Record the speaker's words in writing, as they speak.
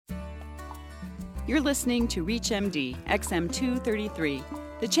You're listening to ReachMD XM233,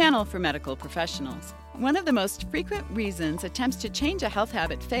 the channel for medical professionals. One of the most frequent reasons attempts to change a health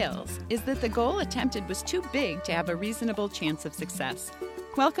habit fails is that the goal attempted was too big to have a reasonable chance of success.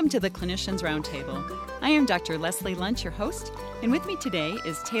 Welcome to the Clinicians Roundtable. I am Dr. Leslie Lunch, your host, and with me today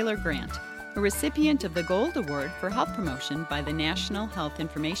is Taylor Grant, a recipient of the Gold Award for Health Promotion by the National Health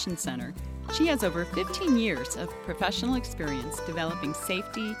Information Center. She has over 15 years of professional experience developing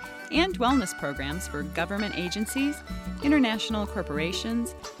safety and wellness programs for government agencies, international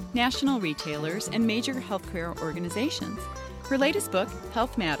corporations, national retailers, and major healthcare organizations. Her latest book,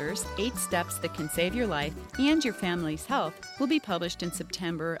 Health Matters: 8 Steps That Can Save Your Life and Your Family's Health, will be published in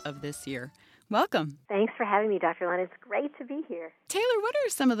September of this year. Welcome. Thanks for having me, Dr. Lund. It's great to be here. Taylor, what are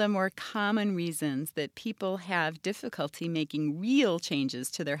some of the more common reasons that people have difficulty making real changes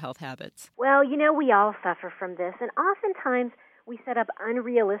to their health habits? Well, we all suffer from this, and oftentimes we set up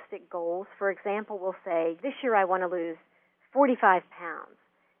unrealistic goals. For example, we'll say, this year I want to lose 45 pounds,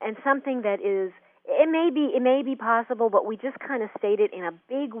 and something that is, it may be possible, but we just kind of state it in a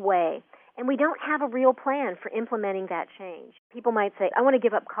big way. And we don't have a real plan for implementing that change. People might say, I want to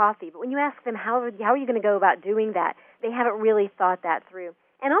give up coffee. But when you ask them, how are you going to go about doing that, they haven't really thought that through.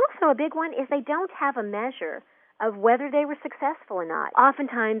 And also a big one is they don't have a measure of whether they were successful or not.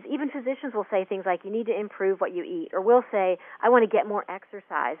 Oftentimes, even physicians will say things like, you need to improve what you eat. Or we'll say, I want to get more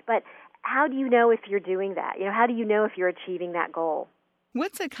exercise. But how do you know if you're doing that? How do you know if you're achieving that goal?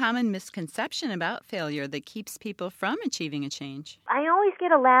 What's a common misconception about failure that keeps people from achieving a change? I always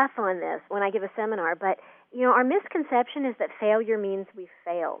get a laugh on this when I give a seminar, but our misconception is that failure means we've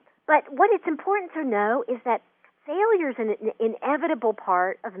failed. But what it's important to know is that failure is an inevitable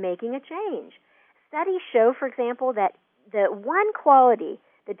part of making a change. Studies show, for example, that the one quality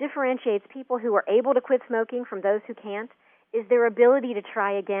that differentiates people who are able to quit smoking from those who can't is their ability to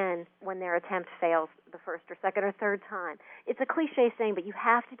try again when their attempt fails the first or second or third time. It's a cliche saying, but you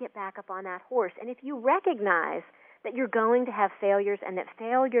have to get back up on that horse. And if you recognize that you're going to have failures and that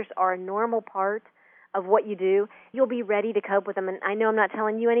failures are a normal part of what you do, you'll be ready to cope with them. And I know I'm not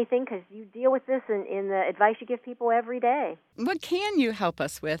telling you anything because you deal with this in the advice you give people every day. What can you help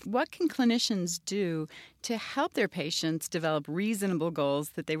us with? What can clinicians do to help their patients develop reasonable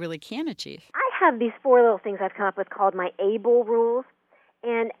goals that they really can achieve? I have these 4 little things I've come up with called my ABLE rules.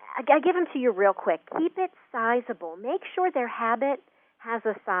 And I give them to you real quick. Keep it sizable. Make sure their habit has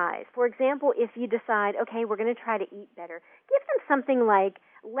a size. For example, if you decide, okay, we're going to try to eat better, give them something like,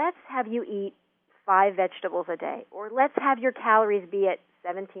 let's have you eat 5 vegetables a day, or let's have your calories be at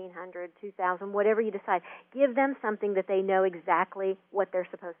 1,700, 2,000, whatever you decide. Give them something that they know exactly what they're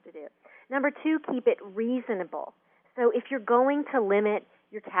supposed to do. Number 2, keep it reasonable. So if you're going to limit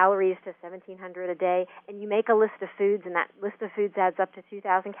your calories to 1,700 a day, and you make a list of foods, and that list of foods adds up to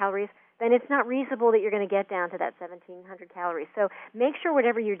 2,000 calories, then it's not reasonable that you're going to get down to that 1,700 calories. So make sure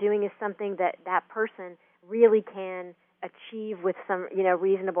whatever you're doing is something that that person really can achieve with some,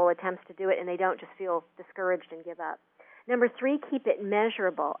 reasonable attempts to do it, and they don't just feel discouraged and give up. Number 3, keep it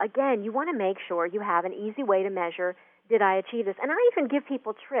measurable. Again, you want to make sure you have an easy way to measure, did I achieve this? And I even give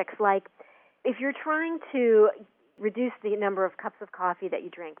people tricks, like if you're trying to reduce the number of cups of coffee that you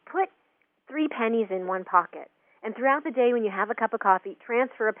drink, put 3 pennies in one pocket. And throughout the day when you have a cup of coffee,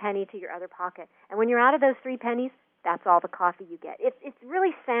 transfer a penny to your other pocket. And when you're out of those 3 pennies, that's all the coffee you get. It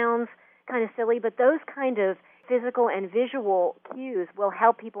really sounds kind of silly, but those kind of physical and visual cues will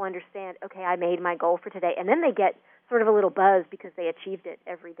help people understand, okay, I made my goal for today. And then they get sort of a little buzz because they achieved it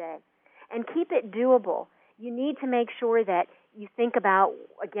every day. And keep it doable. You need to make sure that you think about,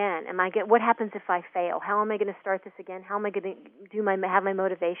 again, what happens if I fail? How am I going to start this again? How am I going to have my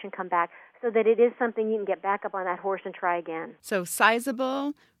motivation come back so that it is something you can get back up on that horse and try again? So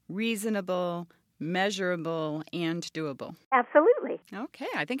sizable, reasonable, measurable, and doable. Absolutely. Okay,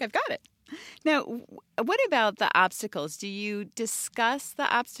 I think I've got it. Now, what about the obstacles? Do you discuss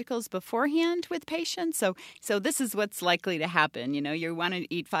the obstacles beforehand with patients? So this is what's likely to happen. You want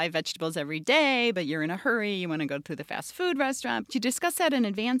to eat 5 vegetables every day, but you're in a hurry. You want to go to the fast food restaurant. Do you discuss that in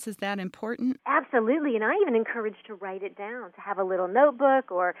advance? Is that important? Absolutely, and I even encourage to write it down, to have a little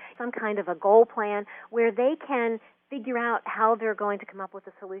notebook or some kind of a goal plan where they can figure out how they're going to come up with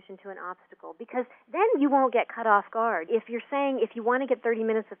a solution to an obstacle, because then you won't get cut off guard. If you're saying if you want to get 30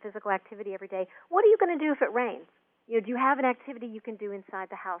 minutes of physical activity every day, what are you going to do if it rains? Do you have an activity you can do inside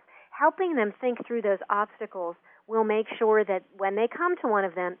the house? Helping them think through those obstacles will make sure that when they come to one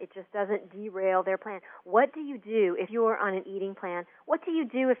of them, it just doesn't derail their plan. What do you do if you're on an eating plan? What do you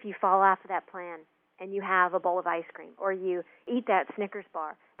do if you fall off of that plan and you have a bowl of ice cream, or you eat that Snickers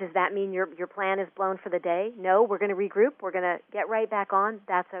bar, does that mean your plan is blown for the day? No, we're going to regroup. We're going to get right back on.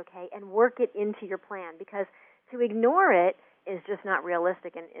 That's okay. And work it into your plan, because to ignore it is just not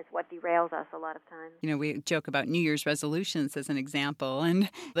realistic and is what derails us a lot of times. You know, we joke about New Year's resolutions as an example, and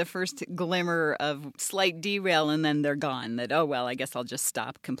the first glimmer of slight derail, and then they're gone. That, oh, well, I guess I'll just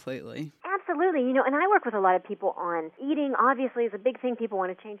stop completely. Absolutely. And I work with a lot of people on eating. Obviously, it's a big thing. People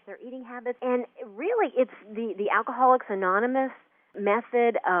want to change their eating habits. And really, it's the Alcoholics Anonymous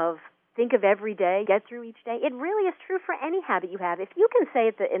method of think of every day, get through each day. It really is true for any habit you have. If you can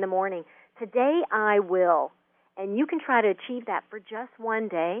say in the morning, today I will, and you can try to achieve that for just one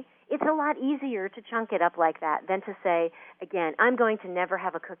day, it's a lot easier to chunk it up like that than to say, again, I'm going to never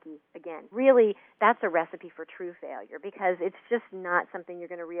have a cookie again. Really, that's a recipe for true failure, because it's just not something you're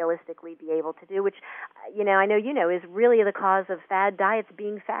going to realistically be able to do, which, I know is really the cause of fad diets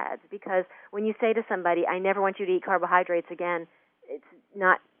being fads, because when you say to somebody, I never want you to eat carbohydrates again, it's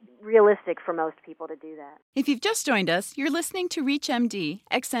not realistic for most people to do that. If you've just joined us, you're listening to ReachMD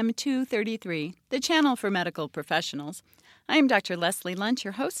XM233, the channel for medical professionals. I'm Dr. Leslie Lundt,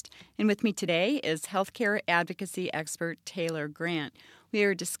 your host, and with me today is healthcare advocacy expert Taylor Grant. We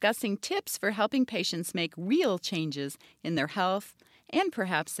are discussing tips for helping patients make real changes in their health and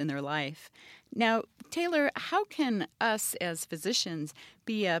perhaps in their life. Now, Taylor, how can us as physicians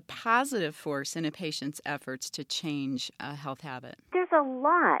be a positive force in a patient's efforts to change a health habit? There's a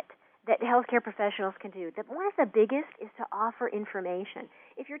lot that healthcare professionals can do. One of the biggest is to offer information.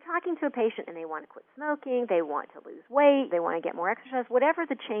 If you're talking to a patient and they want to quit smoking, they want to lose weight, they want to get more exercise, whatever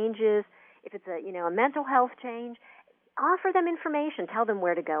the change is, if it's a mental health change, offer them information. Tell them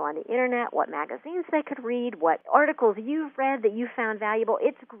where to go on the internet, what magazines they could read, what articles you've read that you found valuable.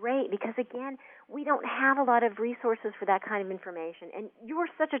 It's great because, again, we don't have a lot of resources for that kind of information. And you're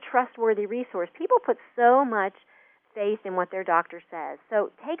such a trustworthy resource. People put so much faith in what their doctor says. So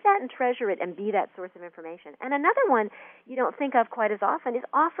take that and treasure it and be that source of information. And another one you don't think of quite as often is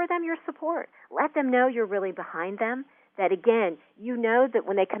offer them your support. Let them know you're really behind them, that, again, you know that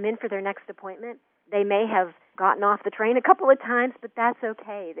when they come in for their next appointment, they may have gotten off the train a couple of times, but that's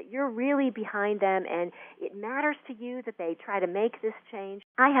okay, that you're really behind them and it matters to you that they try to make this change.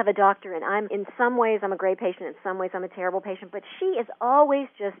 I have a doctor, and in some ways I'm a great patient, in some ways I'm a terrible patient, but she is always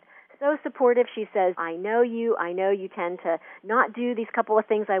just so supportive. She says, I know you tend to not do these couple of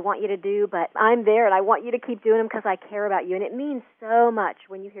things I want you to do, but I'm there and I want you to keep doing them because I care about you. And it means so much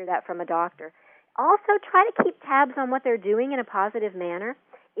when you hear that from a doctor. Also, try to keep tabs on what they're doing in a positive manner.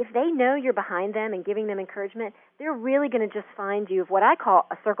 If they know you're behind them and giving them encouragement, they're really going to just find you of what I call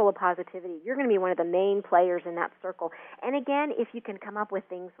a circle of positivity. You're going to be one of the main players in that circle. And again, if you can come up with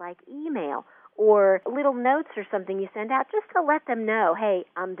things like email or little notes or something you send out just to let them know, hey,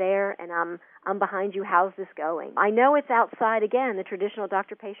 I'm there and I'm behind you. How's this going? I know it's outside, again, the traditional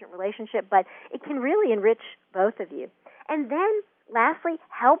doctor-patient relationship, but it can really enrich both of you. And then, lastly,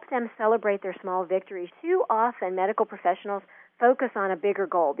 help them celebrate their small victories. Too often, medical professionals focus on a bigger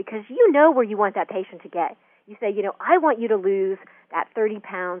goal because you know where you want that patient to get. You say, I want you to lose that 30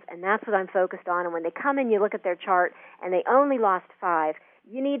 pounds, and that's what I'm focused on. And when they come in, you look at their chart, and they only lost 5.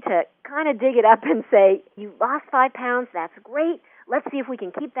 You need to kind of dig it up and say, you lost 5 pounds, that's great. Let's see if we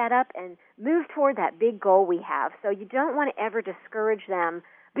can keep that up and move toward that big goal we have. So you don't want to ever discourage them.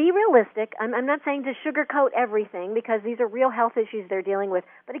 Be realistic. I'm not saying to sugarcoat everything because these are real health issues they're dealing with.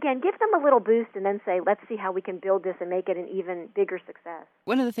 But again, give them a little boost and then say, let's see how we can build this and make it an even bigger success.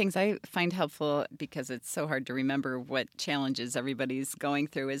 One of the things I find helpful, because it's so hard to remember what challenges everybody's going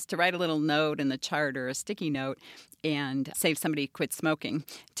through, is to write a little note in the chart or a sticky note and say if somebody quit smoking,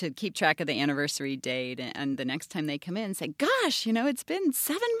 to keep track of the anniversary date. And the next time they come in, say, gosh, it's been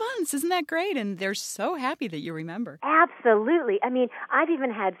 7 months. Isn't that great? And they're so happy that you remember. Absolutely. I mean, I've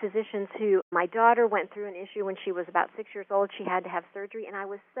even had physicians my daughter went through an issue when she was about 6 years old. She had to have surgery, and I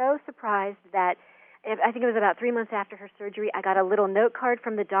was so surprised that I think it was about 3 months after her surgery, I got a little note card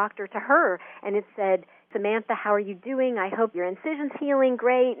from the doctor to her, and it said, Samantha, how are you doing? I hope your incision's healing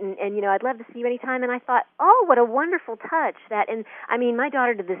great, and I'd love to see you anytime. And I thought, oh, what a wonderful touch. My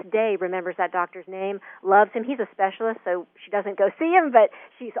daughter to this day remembers that doctor's name, loves him. He's a specialist, so she doesn't go see him, but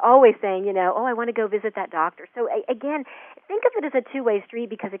she's always saying, oh, I want to go visit that doctor. So again, think of it as a two-way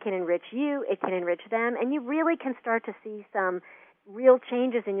street because it can enrich you, it can enrich them, and you really can start to see some real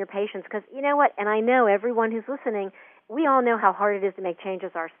changes in your patients because you know what, and I know everyone who's listening, we all know how hard it is to make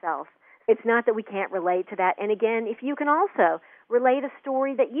changes ourselves. It's not that we can't relate to that. And again, if you can also relate a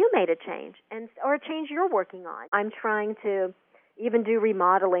story that you made a change or a change you're working on. I'm trying to even do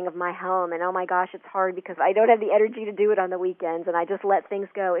remodeling of my home, and oh my gosh, it's hard because I don't have the energy to do it on the weekends, and I just let things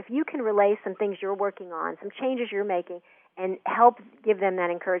go. If you can relay some things you're working on, some changes you're making, and help give them that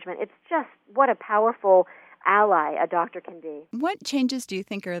encouragement, it's just what a powerful ally a doctor can be. What changes do you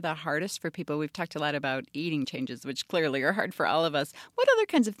think are the hardest for people? We've talked a lot about eating changes, which clearly are hard for all of us. What other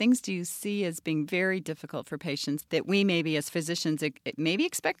kinds of things do you see as being very difficult for patients that we maybe as physicians maybe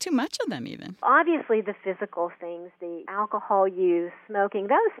expect too much of them even? Obviously, the physical things, the alcohol use, smoking,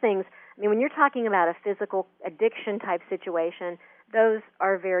 those things, I mean, when you're talking about a physical addiction type situation, those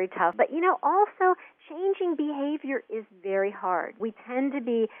are very tough. But, also changing behavior is very hard. We tend to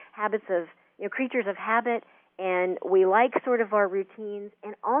be creatures of habit, and we like sort of our routines.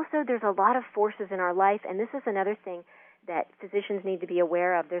 And also there's a lot of forces in our life, and this is another thing that physicians need to be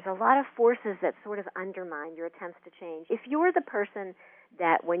aware of. There's a lot of forces that sort of undermine your attempts to change. If you're the person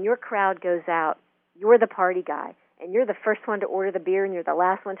that when your crowd goes out, you're the party guy, and you're the first one to order the beer and you're the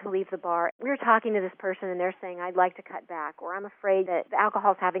last one to leave the bar, we're talking to this person and they're saying, I'd like to cut back, or I'm afraid that the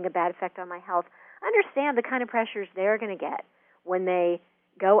alcohol's having a bad effect on my health, understand the kind of pressures they're going to get when they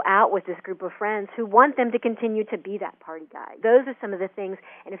go out with this group of friends who want them to continue to be that party guy. Those are some of the things,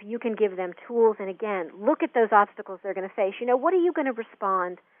 and if you can give them tools, and again, look at those obstacles they're going to face. What are you going to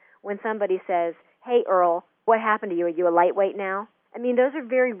respond when somebody says, hey, Earl, what happened to you? Are you a lightweight now? I mean, those are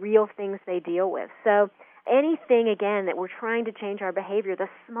very real things they deal with. So anything, again, that we're trying to change our behavior, the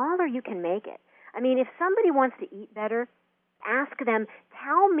smaller you can make it. I mean, if somebody wants to eat better, ask them,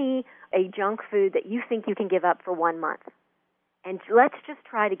 tell me a junk food that you think you can give up for 1 month. And let's just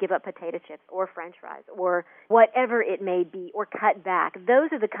try to give up potato chips or French fries or whatever it may be, or cut back.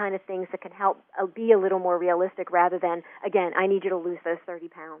 Those are the kind of things that can help be a little more realistic rather than, again, I need you to lose those 30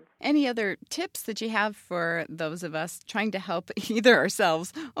 pounds. Any other tips that you have for those of us trying to help either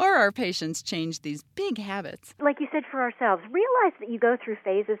ourselves or our patients change these big habits? Like you said, for ourselves, realize that you go through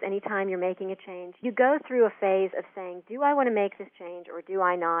phases anytime you're making a change. You go through a phase of saying, do I want to make this change or do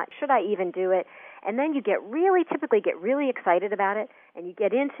I not? Should I even do it? And then you typically get really excited about it, and you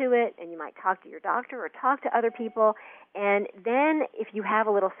get into it, and you might talk to your doctor or talk to other people. And then if you have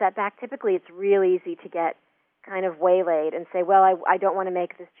a little setback, typically it's real easy to get kind of waylaid and say, well, I don't want to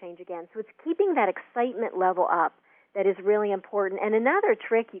make this change again. So it's keeping that excitement level up that is really important. And another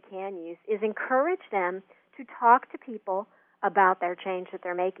trick you can use is encourage them to talk to people about their change that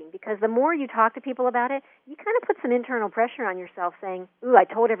they're making, because the more you talk to people about it, you kind of put some internal pressure on yourself saying, ooh, I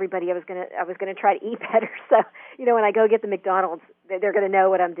told everybody I was going to try to eat better, so when I go get the McDonald's, they're going to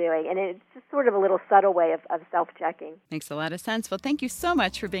know what I'm doing. And it's just sort of a little subtle way of self-checking. Makes a lot of sense. Well, thank you so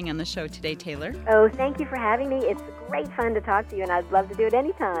much for being on the show today, Taylor. Oh, thank you for having me. It's great fun to talk to you, and I'd love to do it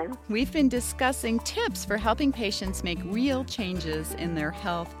anytime. We've been discussing tips for helping patients make real changes in their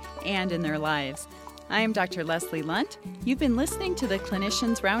health and in their lives. I am Dr. Leslie Lunt. You've been listening to the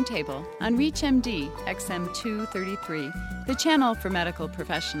Clinicians Roundtable on ReachMD XM233, the channel for medical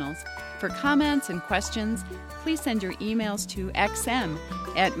professionals. For comments and questions, please send your emails to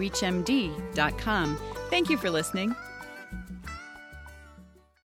xm@reachmd.com. Thank you for listening.